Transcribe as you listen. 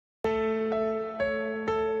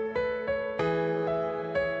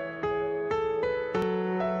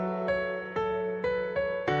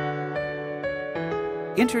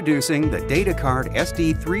Introducing the Datacard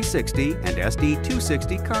SD360 and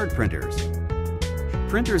SD260 card printers.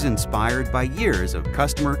 Printers inspired by years of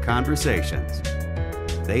customer conversations.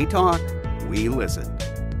 They talked, we listened,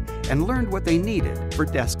 and learned what they needed for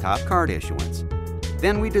desktop card issuance.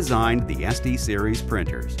 Then we designed the SD series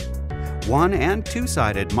printers. One- and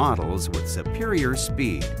two-sided models with superior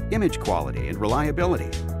speed, image quality, and reliability.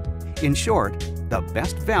 In short, the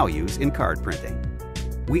best values in card printing.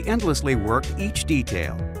 We endlessly worked each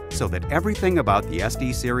detail so that everything about the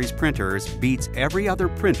SD series printers beats every other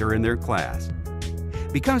printer in their class.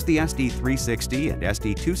 Because the SD360 and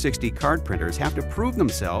SD260 card printers have to prove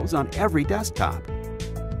themselves on every desktop.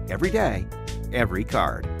 Every day, every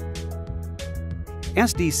card.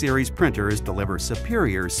 SD series printers deliver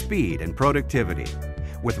superior speed and productivity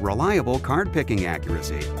with reliable card picking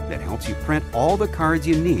accuracy that helps you print all the cards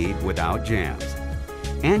you need without jams.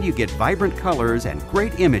 And you get vibrant colors and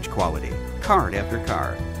great image quality, card after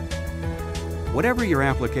card. Whatever your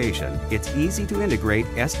application, it's easy to integrate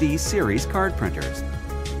SD series card printers.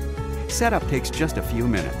 Setup takes just a few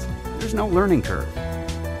minutes. There's no learning curve.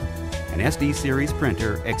 An SD series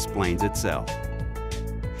printer explains itself.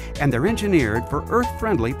 And they're engineered for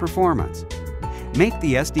earth-friendly performance. Make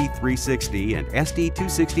the SD360 and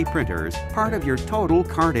SD260 printers part of your total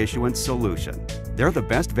card issuance solution. They're the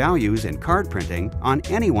best values in card printing on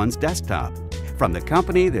anyone's desktop, from the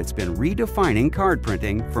company that's been redefining card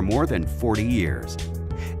printing for more than 40 years.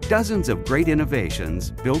 Dozens of great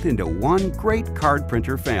innovations built into one great card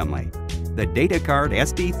printer family, the Datacard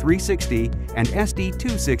SD360 and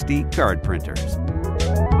SD260 card printers.